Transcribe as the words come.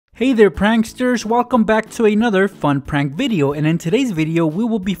Hey there pranksters, welcome back to another fun prank video, and in today's video we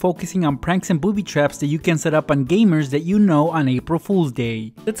will be focusing on pranks and booby traps that you can set up on gamers that you know on April Fool's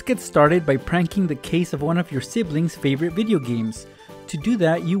Day. Let's get started by pranking the case of one of your siblings' favorite video games. To do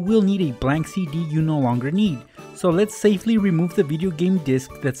that, you will need a blank CD you no longer need, so let's safely remove the video game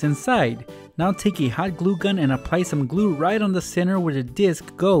disc that's inside. Now take a hot glue gun and apply some glue right on the center where the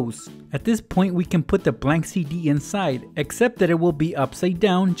disc goes. At this point we can put the blank CD inside, except that it will be upside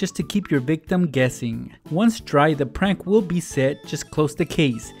down just to keep your victim guessing. Once dry, the prank will be set, just close the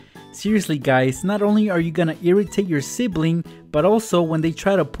case. Seriously guys, not only are you gonna irritate your sibling, but also when they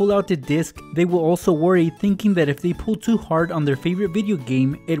try to pull out the disc, they will also worry thinking that if they pull too hard on their favorite video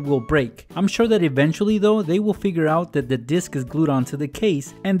game, it will break. I'm sure that eventually though, they will figure out that the disc is glued onto the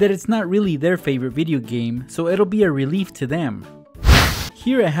case and that it's not really their favorite video game, so it'll be a relief to them.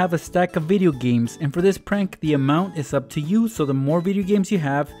 Here I have a stack of video games, and for this prank the amount is up to you, so the more video games you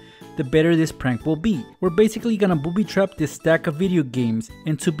have, the better this prank will be. We're basically gonna booby trap this stack of video games,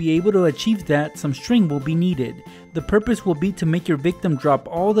 and to be able to achieve that, some string will be needed. The purpose will be to make your victim drop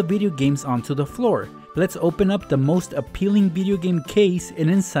all the video games onto the floor. Let's open up the most appealing video game case, and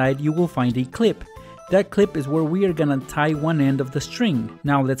inside you will find a clip. That clip is where we are gonna tie one end of the string.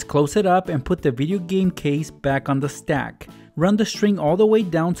 Now let's close it up and put the video game case back on the stack. Run the string all the way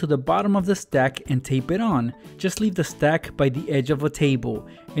down to the bottom of the stack and tape it on. Just leave the stack by the edge of a table.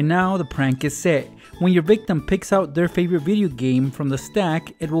 And now the prank is set. When your victim picks out their favorite video game from the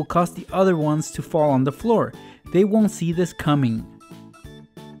stack, it will cause the other ones to fall on the floor. They won't see this coming.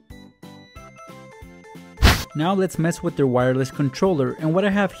 Now let's mess with their wireless controller, and what I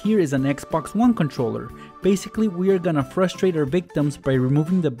have here is an Xbox One controller. Basically we are gonna frustrate our victims by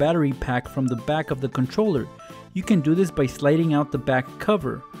removing the battery pack from the back of the controller. You can do this by sliding out the back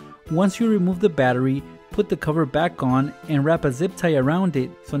cover. Once you remove the battery, put the cover back on and wrap a zip tie around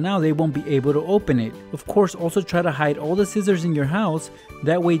it, so now they won't be able to open it. Of course, also try to hide all the scissors in your house,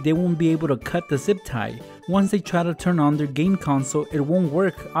 that way they won't be able to cut the zip tie. Once they try to turn on their game console, it won't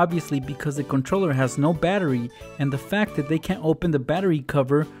work, obviously because the controller has no battery, and the fact that they can't open the battery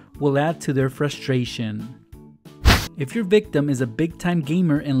cover will add to their frustration. If your victim is a big time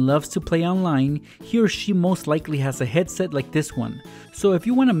gamer and loves to play online, he or she most likely has a headset like this one. So if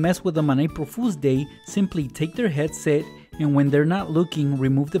you want to mess with them on April Fool's Day, simply take their headset and when they're not looking,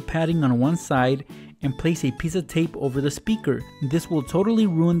 remove the padding on one side and place a piece of tape over the speaker. This will totally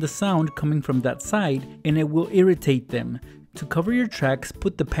ruin the sound coming from that side and it will irritate them. To cover your tracks,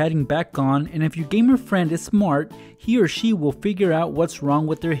 put the padding back on, and if your gamer friend is smart, he or she will figure out what's wrong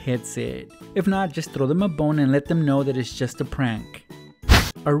with their headset. If not, just throw them a bone and let them know that it's just a prank.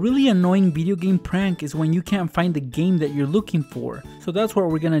 A really annoying video game prank is when you can't find the game that you're looking for. So that's what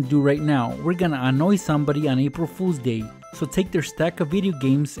we're gonna do right now. We're gonna annoy somebody on April Fool's Day. So take their stack of video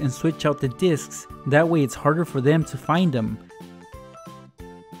games and switch out the discs. That way it's harder for them to find them.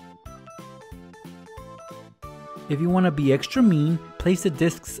 If you want to be extra mean, place the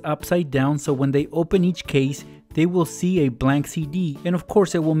discs upside down so when they open each case, they will see a blank CD, and of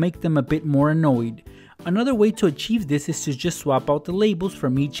course it will make them a bit more annoyed. Another way to achieve this is to just swap out the labels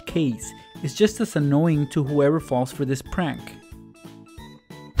from each case. It's just as annoying to whoever falls for this prank.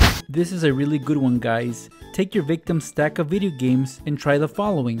 This is a really good one guys. Take your victim's stack of video games and try the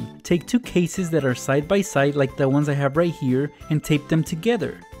following. Take two cases that are side by side like the ones I have right here and tape them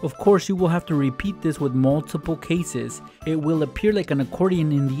together. Of course you will have to repeat this with multiple cases. It will appear like an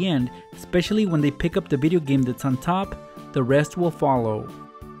accordion in the end, especially when they pick up the video game that's on top, the rest will follow.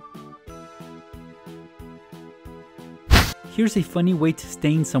 Here's a funny way to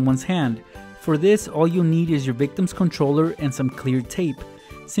stain someone's hand. For this, all you'll need is your victim's controller and some clear tape.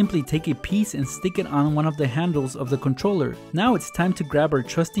 Simply take a piece and stick it on one of the handles of the controller. Now it's time to grab our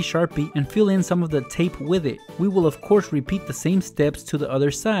trusty Sharpie and fill in some of the tape with it. We will of course repeat the same steps to the other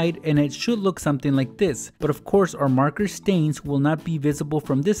side and it should look something like this. But of course our marker stains will not be visible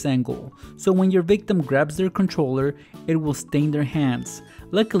from this angle. So when your victim grabs their controller, it will stain their hands.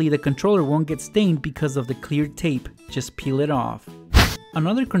 Luckily the controller won't get stained because of the clear tape. Just peel it off.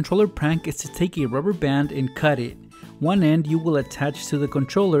 Another controller prank is to take a rubber band and cut it. One end you will attach to the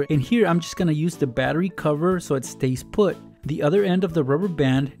controller, and here I'm just gonna use the battery cover so it stays put. The other end of the rubber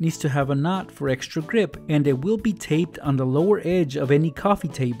band needs to have a knot for extra grip, and it will be taped on the lower edge of any coffee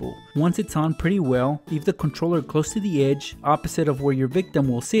table. Once it's on pretty well, leave the controller close to the edge, opposite of where your victim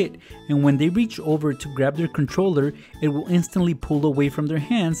will sit, and when they reach over to grab their controller, it will instantly pull away from their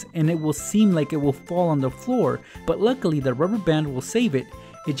hands and it will seem like it will fall on the floor, but luckily the rubber band will save it.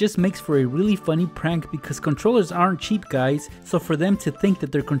 It just makes for a really funny prank because controllers aren't cheap guys, so for them to think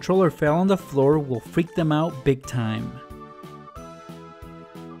that their controller fell on the floor will freak them out big time.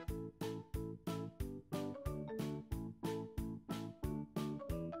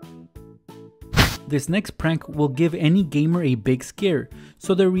 This next prank will give any gamer a big scare,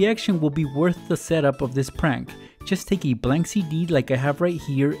 so the reaction will be worth the setup of this prank. Just take a blank CD like I have right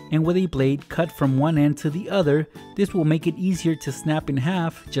here, and with a blade cut from one end to the other. This will make it easier to snap in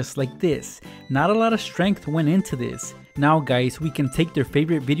half, just like this. Not a lot of strength went into this. Now guys, we can take their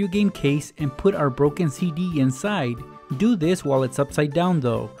favorite video game case and put our broken CD inside. Do this while it's upside down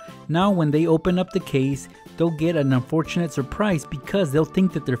though. Now when they open up the case, they'll get an unfortunate surprise because they'll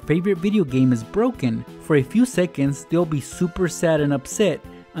think that their favorite video game is broken. For a few seconds, they'll be super sad and upset,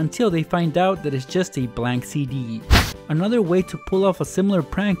 until they find out that it's just a blank CD. Another way to pull off a similar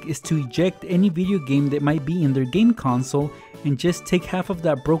prank is to eject any video game that might be in their game console and just take half of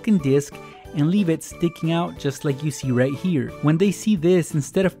that broken disc and leave it sticking out just like you see right here. When they see this,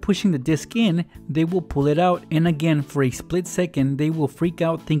 instead of pushing the disc in, they will pull it out, and again for a split second they will freak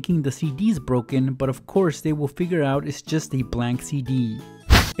out thinking the CD is broken, but of course they will figure out it's just a blank CD.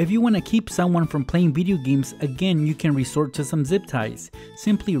 If you want to keep someone from playing video games, again you can resort to some zip ties.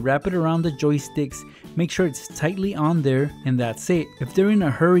 Simply wrap it around the joysticks, make sure it's tightly on there, and that's it. If they're in a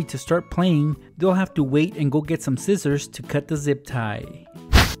hurry to start playing, they'll have to wait and go get some scissors to cut the zip tie.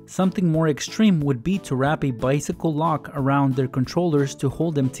 Something more extreme would be to wrap a bicycle lock around their controllers to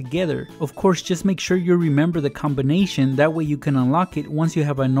hold them together. Of course, just make sure you remember the combination, that way you can unlock it once you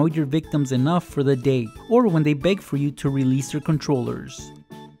have annoyed your victims enough for the day, or when they beg for you to release their controllers.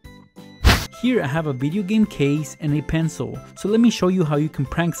 Here I have a video game case and a pencil, so let me show you how you can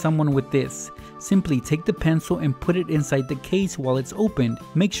prank someone with this. Simply take the pencil and put it inside the case while it's opened.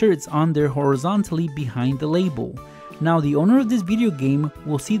 Make sure it's on there horizontally behind the label. Now the owner of this video game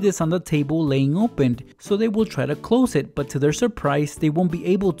will see this on the table laying opened, so they will try to close it, but to their surprise they won't be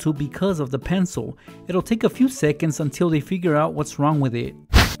able to because of the pencil. It'll take a few seconds until they figure out what's wrong with it.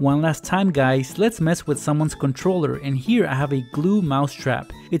 One last time guys, let's mess with someone's controller, and here I have a glue mouse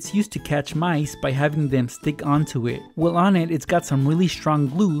trap. It's used to catch mice by having them stick onto it. Well, on it, it's got some really strong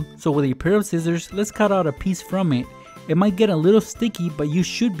glue, so with a pair of scissors, let's cut out a piece from it. It might get a little sticky, but you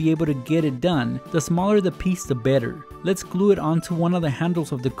should be able to get it done. The smaller the piece, the better. Let's glue it onto one of the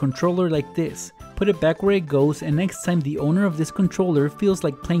handles of the controller like this. Put it back where it goes, and next time the owner of this controller feels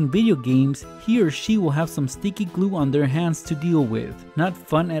like playing video games, he or she will have some sticky glue on their hands to deal with. Not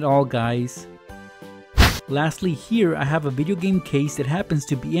fun at all, guys. Lastly, here I have a video game case that happens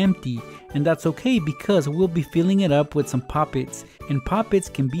to be empty, and that's okay because we'll be filling it up with some poppets, and poppets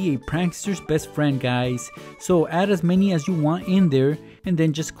can be a prankster's best friend, guys. So add as many as you want in there and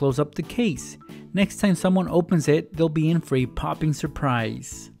then just close up the case. Next time someone opens it, they'll be in for a popping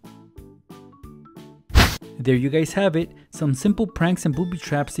surprise. There you guys have it, some simple pranks and booby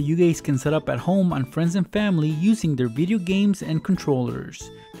traps that you guys can set up at home on friends and family using their video games and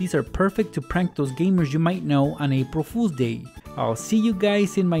controllers. These are perfect to prank those gamers you might know on April Fool's Day. I'll see you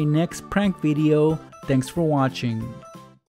guys in my next prank video. Thanks for watching.